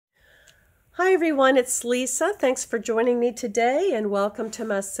Hi everyone, it's Lisa. Thanks for joining me today and welcome to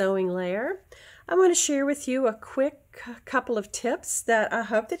my sewing lair. I want to share with you a quick couple of tips that I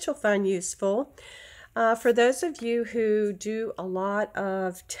hope that you'll find useful. For those of you who do a lot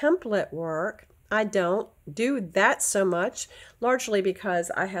of template work, I don't do that so much, largely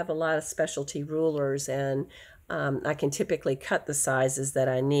because I have a lot of specialty rulers and I can typically cut the sizes that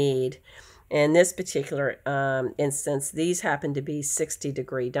I need. In this particular instance, these happen to be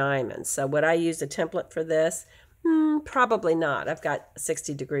 60-degree diamonds. So would I use a template for this? Probably not. I've got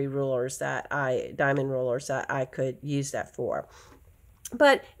 60-degree rulers diamond rulers that I could use that for.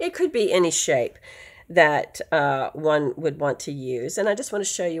 But it could be any shape that one would want to use. And I just want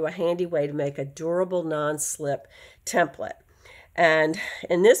to show you a handy way to make a durable non-slip template. And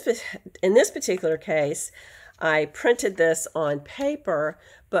in this particular case, I printed this on paper,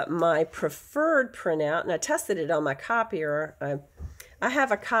 but my preferred printout, and I tested it on my copier. I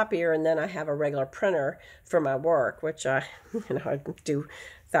have a copier and then I have a regular printer for my work, which I do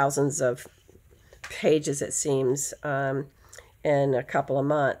thousands of pages, it seems, in a couple of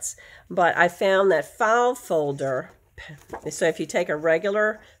months. But I found that file folder. So if you take a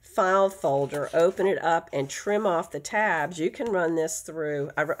regular file folder, open it up and trim off the tabs, you can run this through.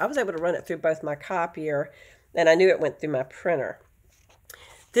 I was able to run it through both my copier and I knew it went through my printer.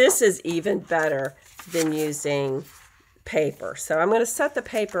 This is even better than using paper. So I'm going to set the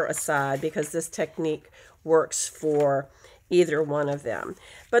paper aside because this technique works for either one of them.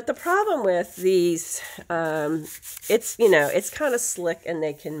 But the problem with these, it's kind of slick and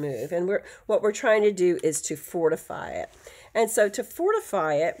they can move. And what we're trying to do is to fortify it. And so to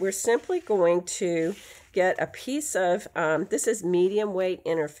fortify it, we're simply going to get a piece of, this is medium weight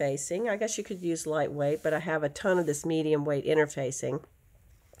interfacing. I guess you could use lightweight, but I have a ton of this medium weight interfacing.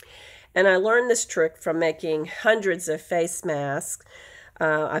 And I learned this trick from making hundreds of face masks.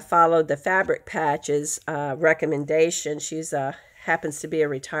 I followed the Fabric Patch's recommendation. She happens to be a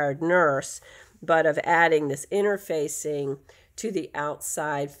retired nurse, but of adding this interfacing to the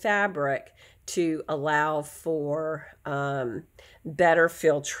outside fabric to allow for better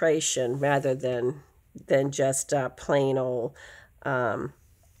filtration rather than just plain old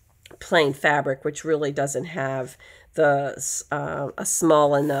plain fabric, which really doesn't have a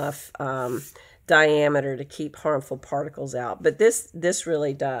small enough diameter to keep harmful particles out. But this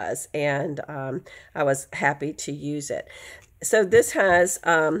really does, and I was happy to use it. So this has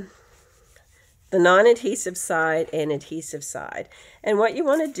the non-adhesive side and adhesive side. And what you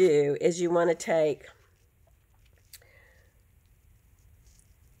want to do is you want to take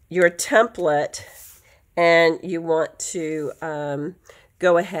your template and you want to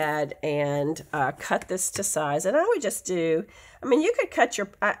go ahead and cut this to size. And I would just do, you could cut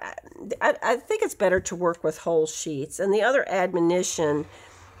your, I think it's better to work with whole sheets. And the other admonition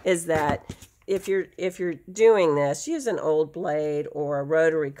is that if you're doing this, use an old blade or a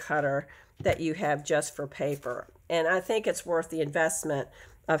rotary cutter that you have just for paper. And I think it's worth the investment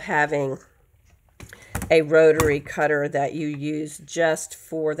of having a rotary cutter that you use just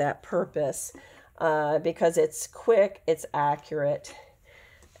for that purpose, because it's quick, it's accurate,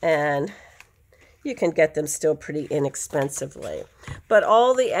 and you can get them still pretty inexpensively. But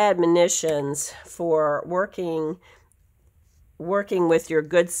all the admonitions for working with your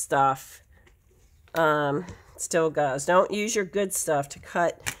good stuff still goes. Don't use your good stuff to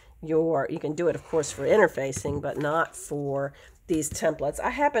cut you can do it, of course, for interfacing, but not for these templates. I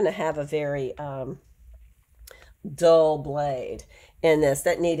happen to have a very dull blade in this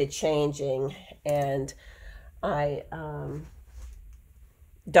that needed changing, and I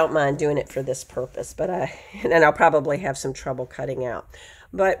don't mind doing it for this purpose, but I'll probably have some trouble cutting out.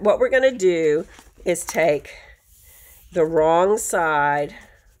 But what we're going to do is take the wrong side,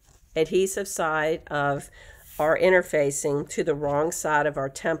 adhesive side of our interfacing to the wrong side of our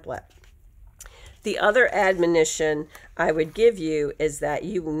template. The other admonition I would give you is that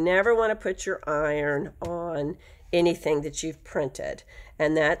you never want to put your iron on anything that you've printed.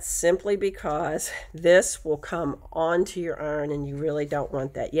 And that's simply because this will come onto your iron and you really don't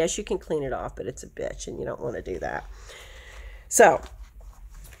want that. Yes, you can clean it off, but it's a bitch and you don't want to do that. So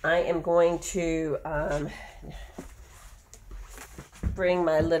I am going to bring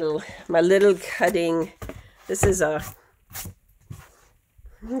my little cutting. This is a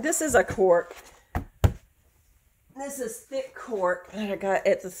cork. This is thick cork that I got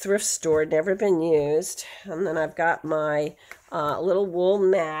at the thrift store, never been used. And then I've got my little wool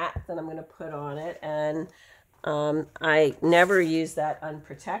mat that I'm going to put on it. And I never use that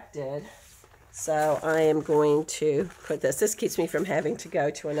unprotected. So I am going to put this. This keeps me from having to go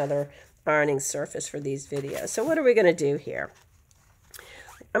to another ironing surface for these videos. So what are we going to do here?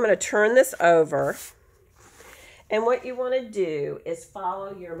 I'm going to turn this over. And what you want to do is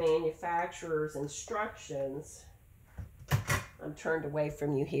follow your manufacturer's instructions. I'm turned away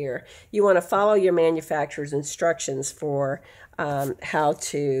from you here. You want to follow your manufacturer's instructions for how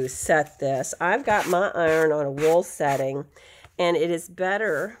to set this. I've got my iron on a wool setting, and it is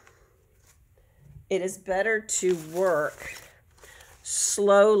better to work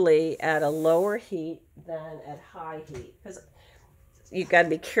slowly at a lower heat than at high heat, because you've got to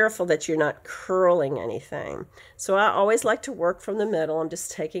be careful that you're not curling anything. So I always like to work from the middle. I'm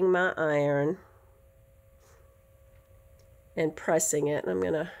just taking my iron and pressing it, and I'm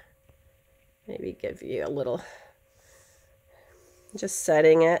going to maybe give you a little, just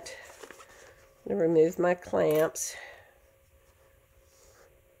setting it. I'm going to remove my clamps.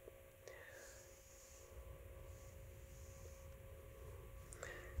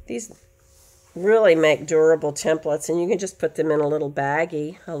 These really make durable templates, and you can just put them in a little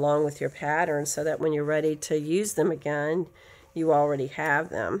baggie along with your pattern so that when you're ready to use them again, you already have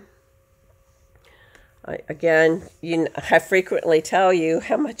them. Again, I frequently tell you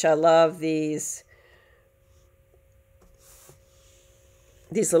how much I love these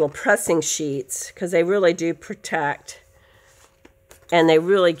little pressing sheets, because they really do protect, and they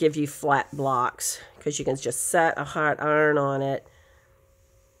really give you flat blocks, because you can just set a hot iron on it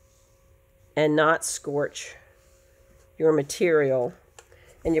and not scorch your material,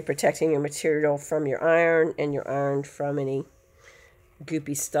 and you're protecting your material from your iron, and your iron from any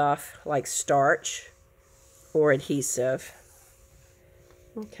goopy stuff like starch or adhesive.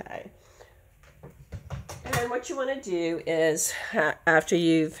 Okay. And what you want to do is, after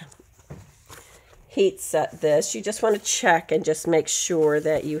you've heat set this, you just want to check and just make sure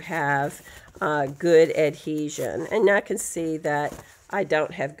that you have good adhesion. And now I can see that I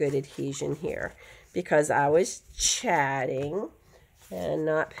don't have good adhesion here because I was chatting and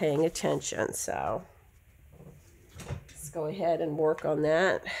not paying attention. So let's go ahead and work on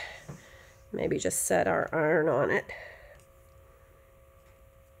that. Maybe just set our iron on it.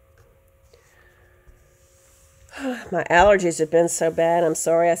 My allergies have been so bad. I'm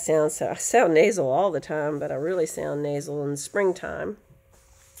sorry I sound nasal all the time, but I really sound nasal in the springtime.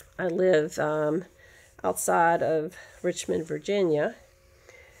 I live outside of Richmond, Virginia,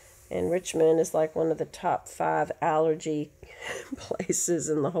 and Richmond is like one of the top 5 allergy places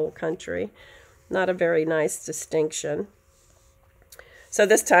in the whole country. Not a very nice distinction. So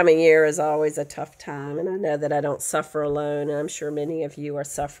this time of year is always a tough time, and I know that I don't suffer alone, and I'm sure many of you are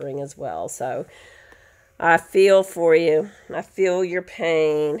suffering as well. So I feel for you. I feel your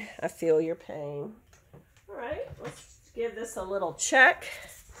pain. I feel your pain. All right, let's give this a little check.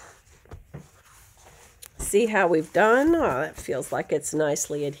 See how we've done. Oh, that feels like it's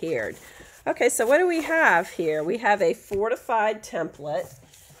nicely adhered. Okay, so what do we have here? We have a fortified template.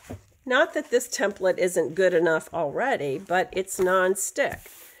 Not that this template isn't good enough already, but it's non-stick.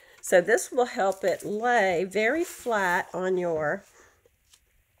 So this will help it lay very flat on your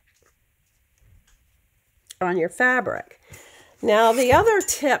fabric. Now, the other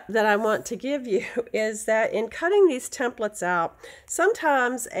tip that I want to give you is that in cutting these templates out,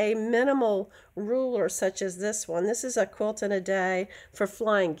 sometimes a minimal ruler such as this one, this is a Quilt in a Day for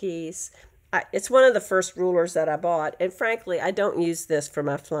Flying Geese. It's one of the first rulers that I bought, and frankly, I don't use this for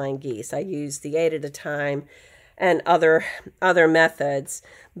my flying geese. I use the 8 at a time and other methods,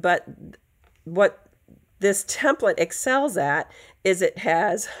 but what this template excels at is it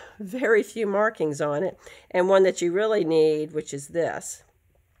has very few markings on it, and one that you really need, which is this.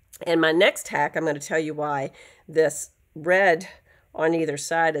 And my next hack, I'm going to tell you why this red on either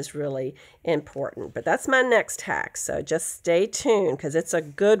side is really important, but that's my next hack, so just stay tuned because it's a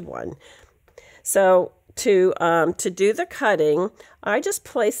good one. So to do the cutting, I just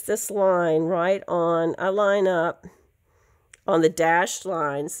place this line right on, I line up on the dashed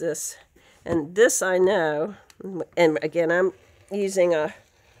lines, this, and this I know, and again, I'm using a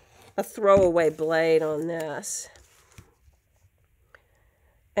throwaway blade on this.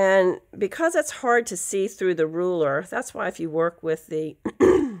 And because it's hard to see through the ruler, that's why if you work with the,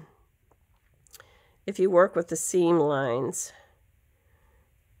 if you work with the seam lines,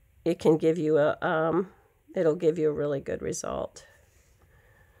 it can give you a, it'll give you a really good result.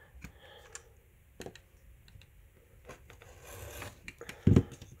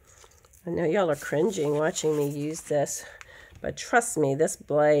 I know y'all are cringing watching me use this, but trust me, this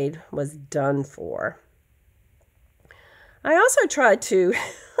blade was done for. I also tried to,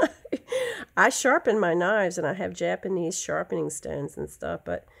 I sharpen my knives, and I have Japanese sharpening stones and stuff,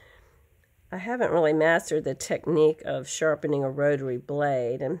 but I haven't really mastered the technique of sharpening a rotary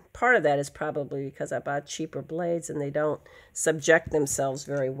blade, and part of that is probably because I buy cheaper blades and they don't subject themselves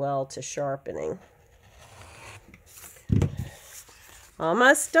very well to sharpening.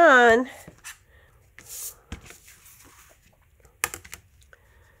 Almost done.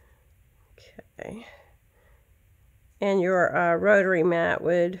 Okay. And your rotary mat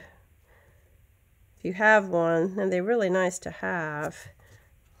would, if you have one, and they're really nice to have,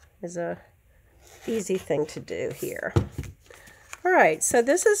 is a easy thing to do here. All right, so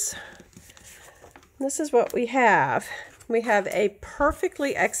this is what we have. We have a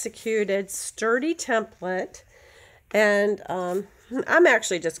perfectly executed, sturdy template, and I'm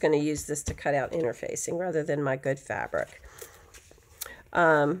actually just going to use this to cut out interfacing rather than my good fabric.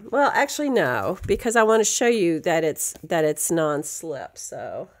 Well, actually, no, because I want to show you that it's non-slip.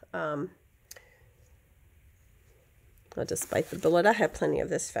 So I'll just bite the bullet. I have plenty of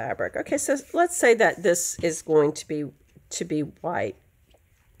this fabric. Okay, so let's say that this is going to be white.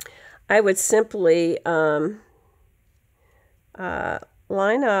 I would simply line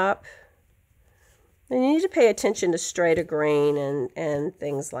up, and you need to pay attention to straight of grain and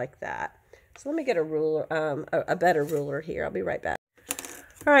things like that. So let me get a ruler, a better ruler here. I'll be right back.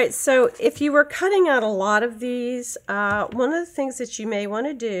 All right, so if you were cutting out a lot of these, one of the things that you may want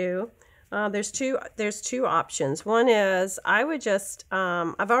to do, there's two options. One is I would just,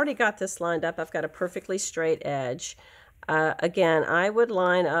 I've already got this lined up. I've got a perfectly straight edge. Again, I would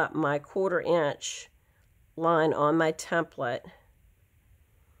line up my 1/4 inch line on my template.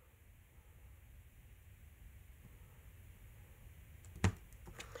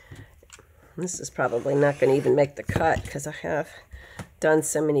 This is probably not going to even make the cut because I have done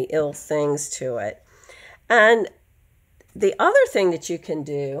so many ill things to it. And the other thing that you can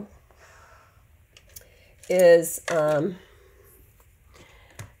do is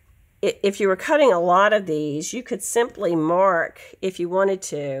if you were cutting a lot of these, you could simply mark, if you wanted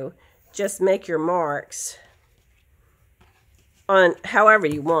to, just make your marks on however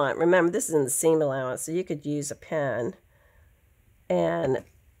you want. Remember, this is in the seam allowance, so you could use a pen. And,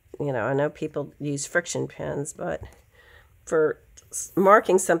 you know, I know people use friction pens, but for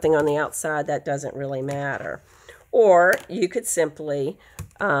marking something on the outside, that doesn't really matter. Or you could simply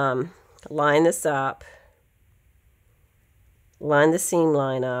line this up, line the seam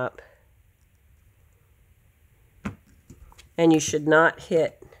line up, and you should not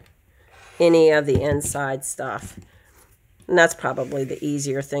hit any of the inside stuff. And that's probably the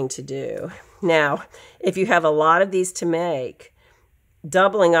easier thing to do. Now, if you have a lot of these to make,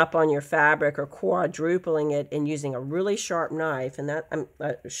 doubling up on your fabric or quadrupling it and using a really sharp knife, and that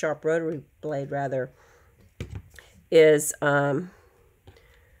a sharp rotary blade rather, is a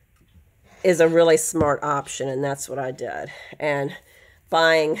really smart option, and that's what I did. And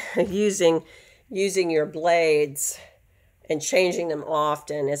using your blades and changing them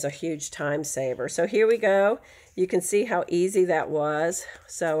often is a huge time saver. So here we go. You can see how easy that was.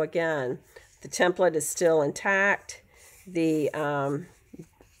 So again, the template is still intact. This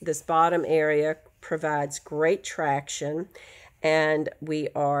bottom area provides great traction, and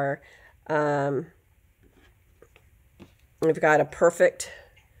we've got a perfect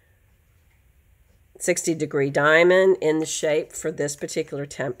 60-degree diamond in the shape for this particular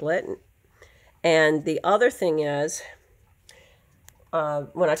template. And the other thing is,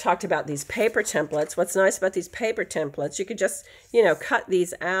 when I talked about these paper templates, what's nice about these paper templates, you could just, cut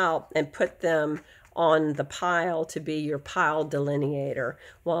these out and put them on the pile to be your pile delineator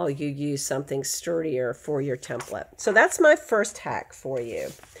while you use something sturdier for your template. So that's my first hack for you.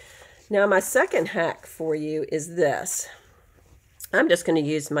 Now my second hack for you is this. I'm just going to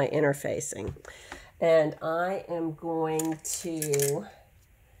use my interfacing, and I am going to,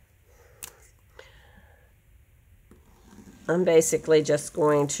 I'm basically just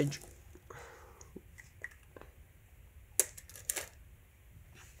going to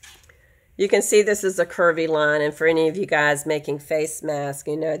you can see this is a curvy line, and for any of you guys making face masks,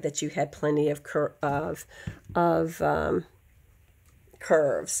 you know that you had plenty of curves.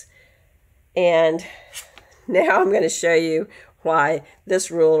 And now I'm going to show you why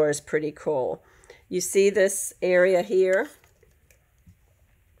this ruler is pretty cool. You see this area here?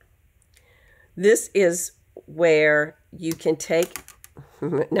 This is where you can take,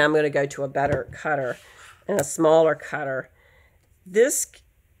 now I'm going to go to a better cutter and a smaller cutter.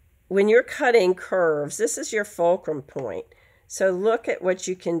 When you're cutting curves, this is your fulcrum point. So look at what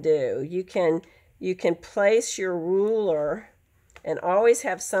you can do. You can place your ruler and always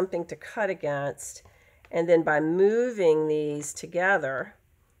have something to cut against, and then by moving these together,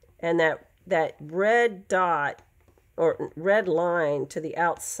 and that red dot or red line to the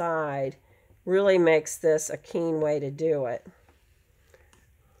outside really makes this a keen way to do it.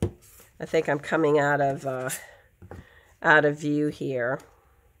 I think I'm coming out of view here.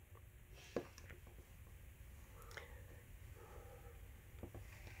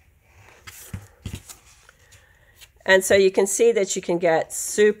 And so you can see that you can get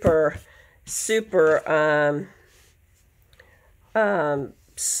super smooth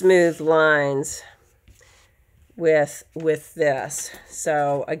lines with this.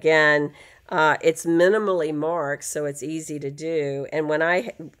 So again, it's minimally marked, so it's easy to do. And what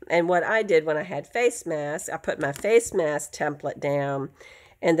I did when I had face masks, I put my face mask template down,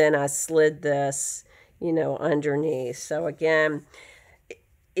 and then I slid this, you know, underneath. So again,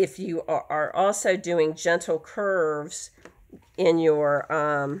 if you are also doing gentle curves in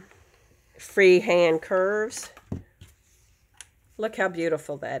your freehand curves, look how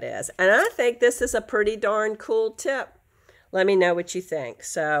beautiful that is. And I think this is a pretty darn cool tip. Let me know what you think.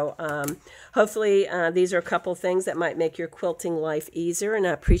 So hopefully these are a couple things that might make your quilting life easier, and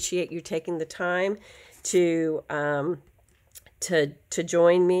I appreciate you taking the time to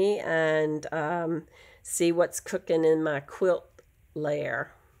join me and see what's cooking in my quilt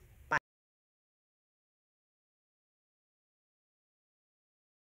layer.